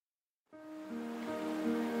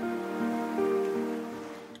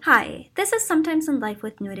Hi, this is Sometimes in Life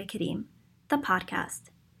with Noura Karim, the podcast,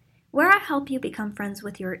 where I help you become friends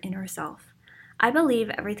with your inner self. I believe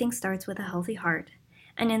everything starts with a healthy heart,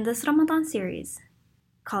 and in this Ramadan series,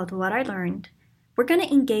 called What I Learned, we're going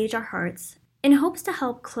to engage our hearts in hopes to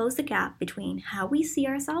help close the gap between how we see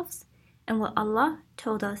ourselves and what Allah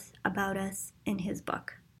told us about us in His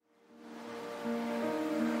book.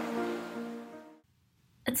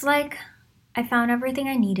 It's like I found everything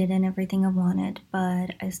I needed and everything I wanted,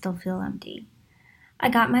 but I still feel empty. I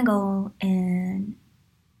got my goal and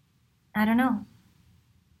I don't know.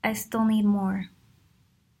 I still need more.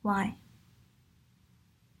 Why?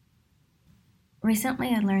 Recently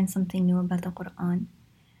I learned something new about the Quran,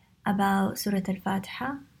 about Surah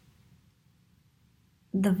Al-Fatiha,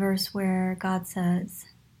 the verse where God says,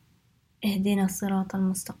 Ihdina Sirat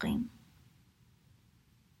al-Mustaqim.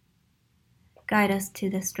 Guide us to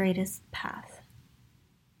the straightest path.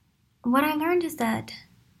 What I learned is that,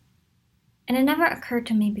 and it never occurred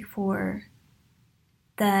to me before,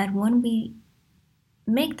 that when we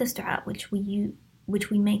make this dua, which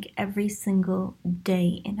we make every single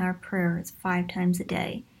day in our prayers 5 times a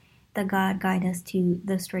day, that God guide us to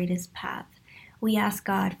the straightest path. We ask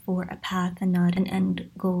God for a path and not an end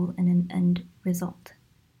goal and an end result.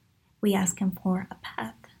 We ask Him for a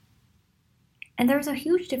path. And there's a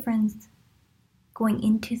huge difference going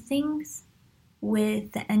into things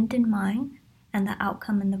with the end in mind and the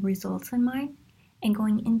outcome and the results in mind, and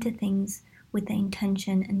going into things with the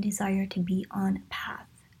intention and desire to be on a path,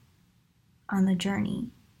 on the journey,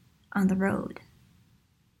 on the road.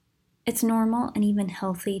 It's normal and even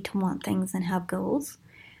healthy to want things and have goals.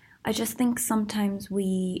 I just think sometimes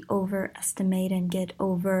we overestimate and get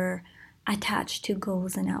over attached to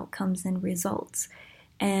goals and outcomes and results.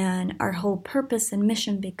 And our whole purpose and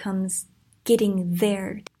mission becomes getting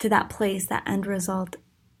there to that place, that end result,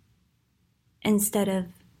 instead of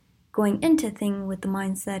going into things with the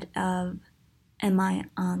mindset of, am I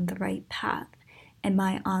on the right path? Am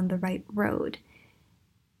I on the right road?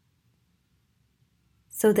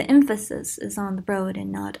 So the emphasis is on the road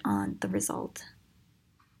and not on the result.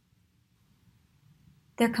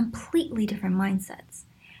 They're completely different mindsets.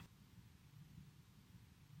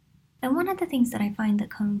 And one of the things that I find that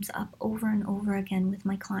comes up over and over again with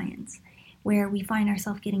my clients, where we find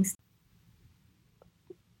ourselves getting,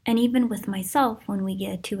 and even with myself, when we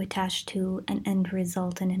get too attached to an end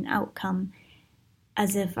result and an outcome,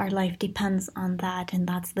 as if our life depends on that and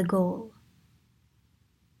that's the goal.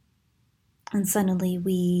 And suddenly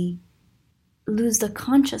we lose the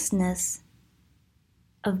consciousness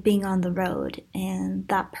of being on the road and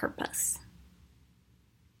that purpose.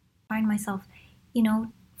 I find myself,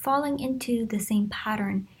 falling into the same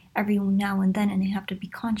pattern every now and then, and I have to be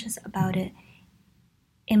conscious about it.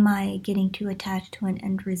 Am I getting too attached to an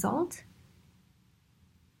end result,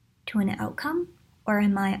 to an outcome, or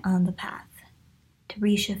am I on the path to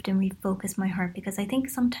reshift and refocus my heart? Because I think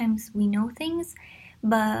sometimes we know things,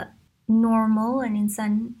 but normal and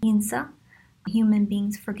insa human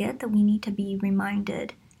beings forget that we need to be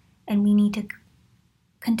reminded, and we need to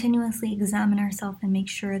continuously examine ourselves and make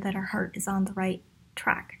sure that our heart is on the right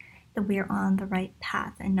track, that we are on the right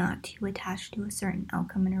path and not too attached to a certain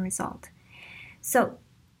outcome and a result. So,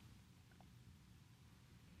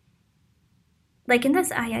 like in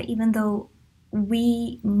this ayah, even though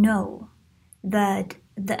we know that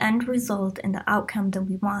the end result and the outcome that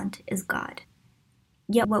we want is God,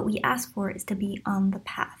 yet what we ask for is to be on the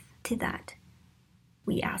path to that.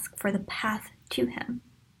 We ask for the path to Him.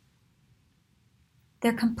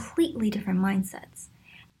 They're completely different mindsets.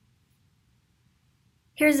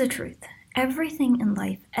 Here's the truth. Everything in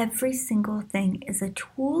life, every single thing is a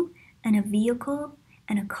tool and a vehicle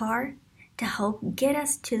and a car to help get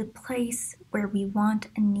us to the place where we want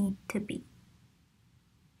and need to be.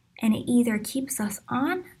 And it either keeps us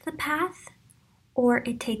on the path or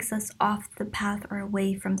it takes us off the path or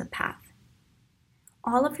away from the path.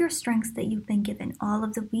 All of your strengths that you've been given, all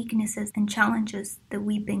of the weaknesses and challenges that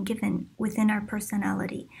we've been given within our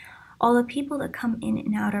personality, all the people that come in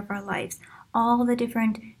and out of our lives, all the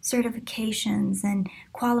different certifications and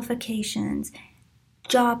qualifications,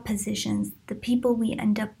 job positions, the people we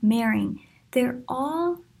end up marrying, they're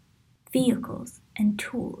all vehicles and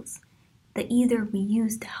tools that either we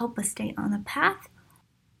use to help us stay on the path,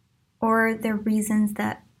 or they're reasons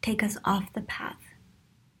that take us off the path.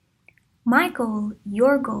 My goal,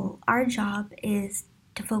 your goal, our job is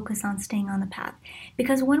to focus on staying on the path.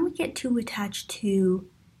 Because when we get too attached to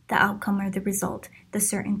the outcome or the result, the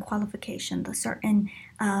certain qualification, the certain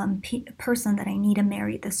person that I need to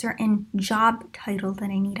marry, the certain job title that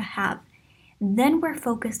I need to have, then we're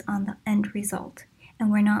focused on the end result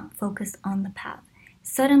and we're not focused on the path.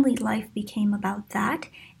 suddenly life became about that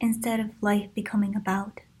instead of life becoming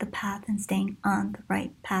about the path and staying on the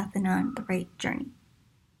right path and on the right journey.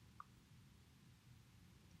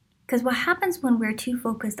 Because what happens when we're too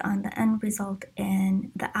focused on the end result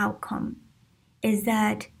and the outcome is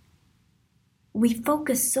that we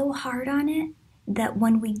focus so hard on it that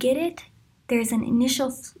when we get it, there's an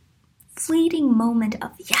initial fleeting moment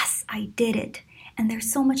of, yes, I did it. And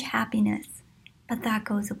there's so much happiness, but that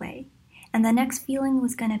goes away. And the next feeling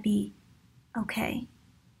was going to be, okay,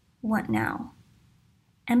 what now?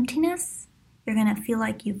 Emptiness. You're going to feel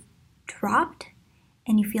like you've dropped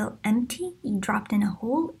and you feel empty. You dropped in a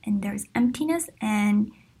hole and there's emptiness,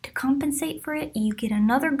 and to compensate for it, you get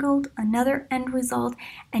another goal, another end result,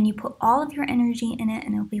 and you put all of your energy in it,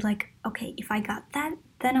 and it'll be like, okay, if I got that,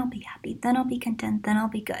 then I'll be happy, then I'll be content, then I'll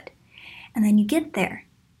be good. And then you get there,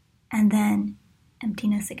 and then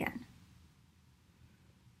emptiness again.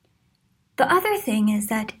 The other thing is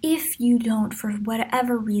that if you don't, for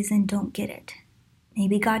whatever reason, don't get it,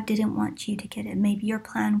 maybe God didn't want you to get it, maybe your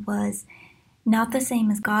plan was not the same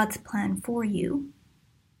as God's plan for you,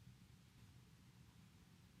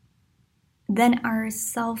 then our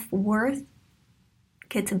self-worth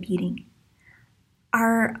gets a beating.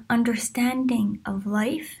 Our understanding of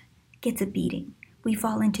life gets a beating. We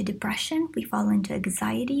fall into depression, we fall into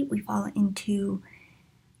anxiety, we fall into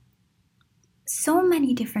so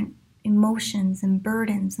many different emotions and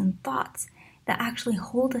burdens and thoughts that actually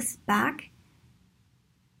hold us back,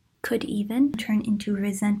 could even turn into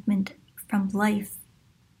resentment from life.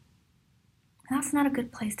 That's not a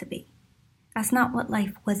good place to be. That's not what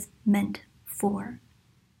life was meant for.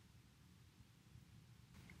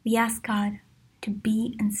 We ask God to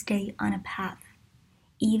be and stay on a path,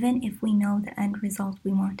 even if we know the end result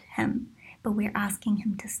we want Him, but we're asking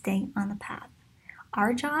Him to stay on the path.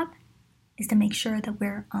 Our job is to make sure that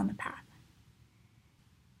we're on the path.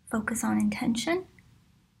 Focus on intention,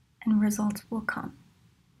 and results will come,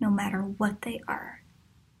 no matter what they are.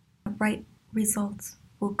 The right results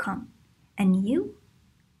will come, and you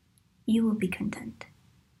will be content.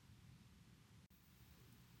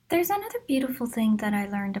 There's another beautiful thing that I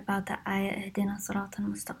learned about the ayah Ihdina Sirat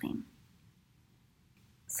al-Mustaqim.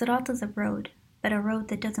 Sirat is a road, but a road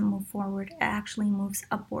that doesn't move forward, it actually moves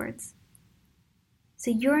upwards.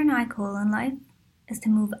 So your and I goal in life is to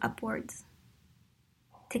move upwards,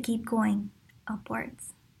 to keep going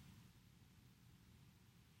upwards.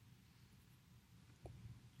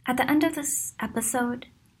 At the end of this episode,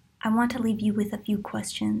 I want to leave you with a few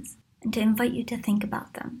questions and to invite you to think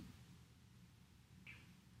about them.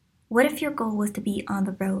 What if your goal was to be on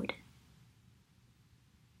the road?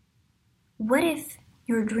 What if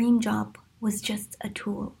your dream job was just a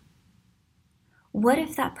tool? What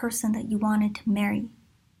if that person that you wanted to marry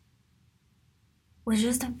was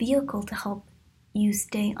just a vehicle to help you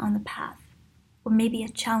stay on the path, or maybe a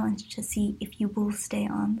challenge to see if you will stay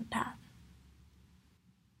on the path?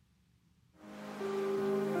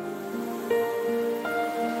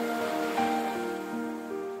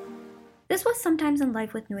 This was Sometimes in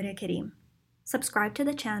Life with Noura Karim. Subscribe to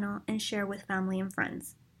the channel and share with family and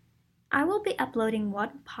friends. I will be uploading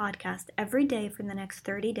one podcast every day for the next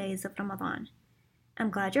 30 days of Ramadan. I'm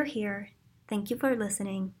glad you're here. Thank you for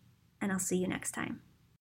listening, and I'll see you next time.